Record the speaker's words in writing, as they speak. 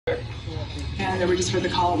And then we just heard the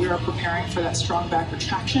call, we are preparing for that strong back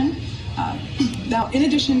retraction. Now, in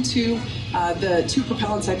addition to the two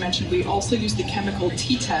propellants I mentioned, we also use the chemical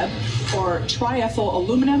TTEB, or triethyl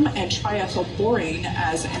aluminum and triethyl borane,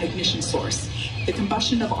 as an ignition source. The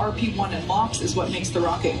combustion of RP1 and LOX is what makes the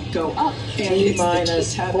rocket go up, and it's the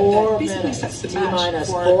TTEB that basically sets the match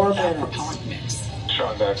for that propellant mix.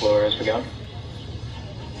 Strong back lower has begun.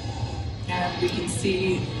 And we can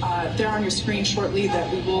see there on your screen shortly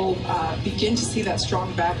that we will begin to see that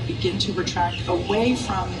strong back begin to retract away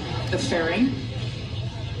from the fairing.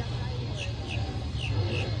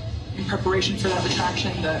 In preparation for that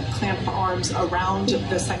retraction, the clamp arms around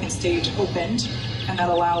the second stage opened, and that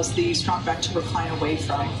allows the strong back to recline away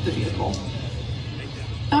from the vehicle.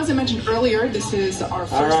 As I mentioned earlier, this is our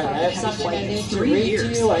first Falcon Heavy flight in 3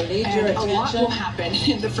 years, and a lot will happen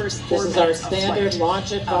in the first 4 minutes of flight. This is our standard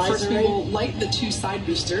launch advisory. First, we will light the 2 side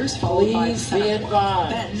boosters, followed by the center core.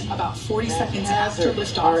 Then, about 40 seconds after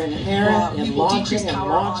liftoff, we will decrease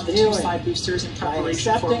power on the 2 side boosters in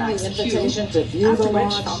preparation for max Q, after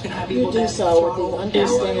which Falcon Heavy will then throttle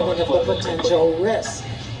down of the potential risk.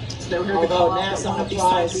 Although NASA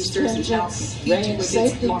applies stringent range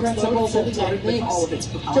safety principles and techniques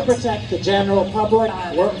to protect the general public,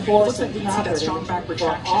 workforce, and property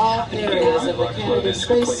for all areas of the Kenedy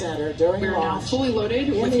Space Center during launch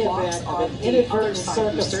in the event of an inadvertent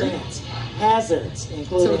circumstance. Hazards,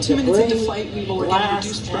 including so 2 minutes into debris, flight, we will blast,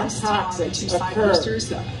 reduce and thrust on the toxics 2 side occur. boosters,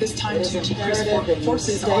 this time It is to decrease imperative that you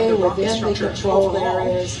forces on stay the rocket within the structure controlled overall.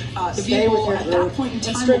 areas, The stay vehicle with at your that group, point in and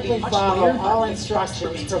time will strictly be much follow lighter, all but the thrust instructions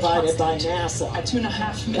remains provided by constant. NASA. At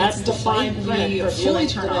 2.5 minutes That's into the flight, fine print we for fully viewing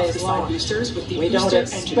turn off the today's side launch. boosters with the We don't booster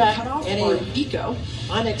engine expect cutoff, any or ECO.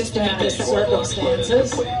 unexpected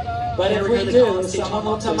circumstances, but if we do, someone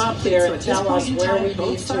will come up here and tell us where we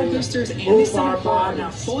need to move our bodies. Now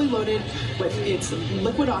fully loaded with its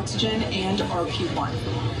liquid oxygen and RP1.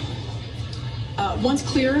 Once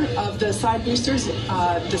clear of the side boosters,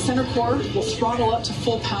 the center core will throttle up to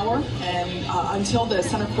full power and until the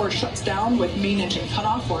center core shuts down with main engine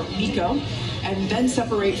cutoff, or MECO, and then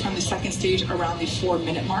separate from the second stage around the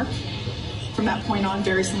 4-minute mark. From that point on,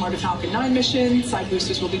 very similar to Falcon 9 mission, side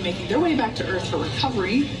boosters will be making their way back to Earth for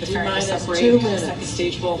recovery. The fairing will separate, and the second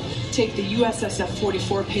stage will take the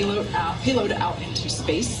USSF-44 payload out into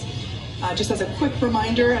space. Just as a quick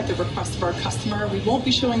reminder, at the request of our customer, we won't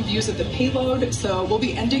be showing views of the payload, so we'll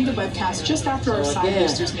be ending the webcast just after our side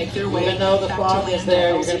boosters make their way even though the back fog to is land there,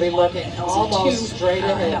 at you're going to be looking LZ1 and almost LZ2, straight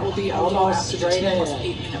ahead. that will be a little after the 2 plus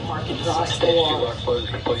 8-minute mark in across flight. the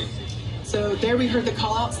water. So there we heard the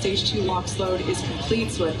call out, stage 2 LOX load is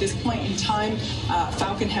complete. So at this point in time,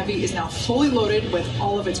 Falcon Heavy is now fully loaded with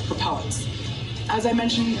all of its propellants. As I've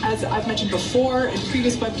mentioned before in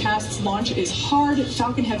previous webcasts, launch is hard.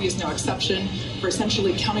 Falcon Heavy is no exception. We're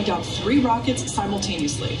essentially counting down 3 rockets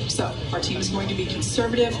simultaneously. So our team is going to be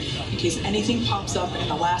conservative in case anything pops up in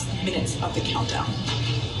the last minutes of the countdown.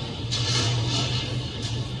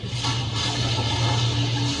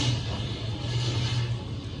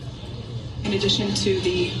 In addition to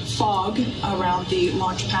the fog around the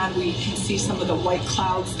launch pad, we can see some of the white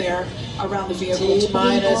clouds there around the vehicle.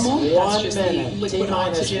 Totally normal. That's just the liquid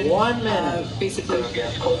oxygen, basically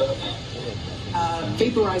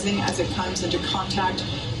vaporizing as it comes into contact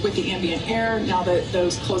with the ambient air. Now that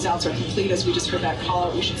those closeouts are complete, as we just heard that call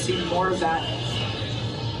out, we should see more of that.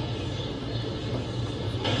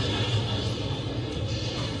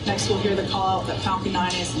 Next, we'll hear the call out that Falcon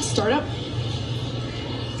 9 is in startup.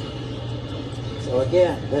 So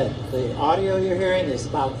again, the audio you're hearing is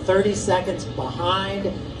about 30 seconds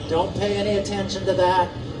behind. Don't pay any attention to that.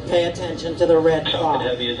 Pay attention to the red clock.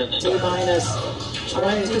 T-minus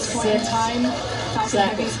 26 Falcon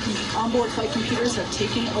Heavy's onboard flight computers have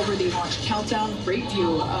taken over the launch countdown. Great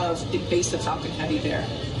view of the base of Falcon Heavy there.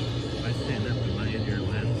 I stand up with my in-ear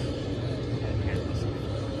lens.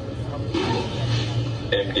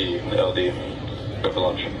 MD, LD, go for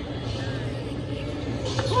launch.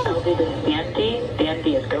 LD, this is DND. DND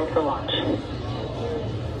is go for launch.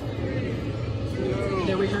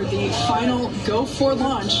 There we heard the final go for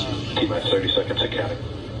launch. T-minus 30 seconds at counting.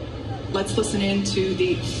 Let's listen in to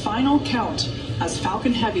the final count as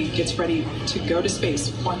Falcon Heavy gets ready to go to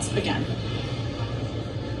space once again.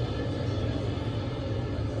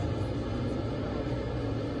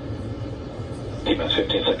 T-minus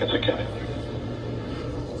 15 seconds at counting.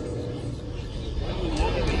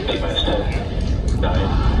 T-minus 10,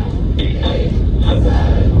 9, 8,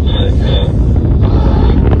 7, 6,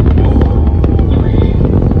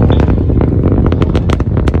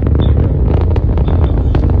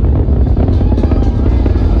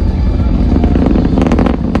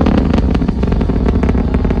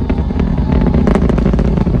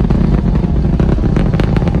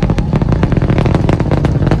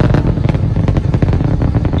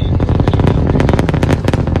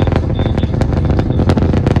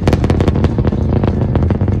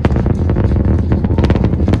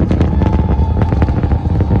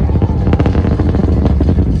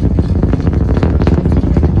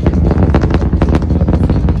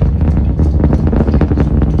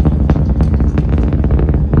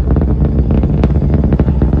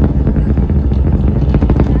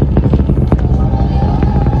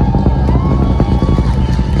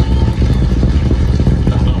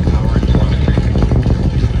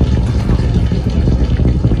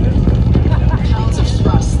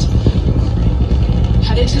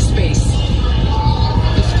 into space.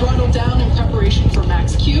 The throttle down in preparation for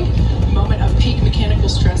max Q, moment of peak mechanical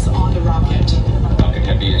stress on the rocket. Falcon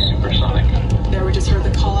Heavy is supersonic. There we just heard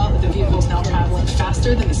the call out that the vehicle is now traveling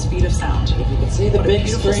faster than the speed of sound. If you can see the big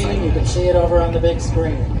screen, sight. you can see it over on the big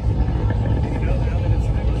screen.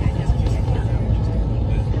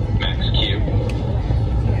 Max Q.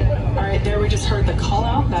 All right, there we just heard the call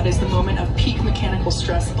out. That is the moment of peak mechanical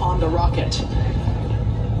stress on the rocket.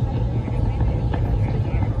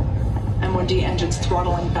 M1D engines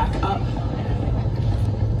throttling back up.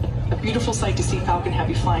 A beautiful sight to see Falcon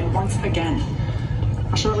Heavy flying once again.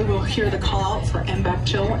 Shortly we'll hear the call out for MVAC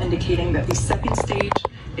chill, indicating that the second stage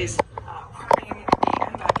is prepping the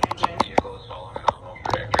MVAC engine. Vehicle is following a nominal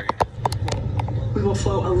trajectory. We will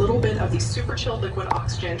flow a little bit of the super chilled liquid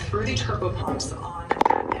oxygen through the turbo pumps on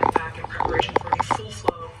that MVAC in preparation for the full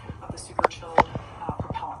flow of the super chilled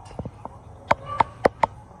propellant.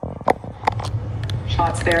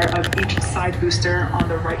 Shots there of each side booster on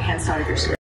the right hand side of your screen.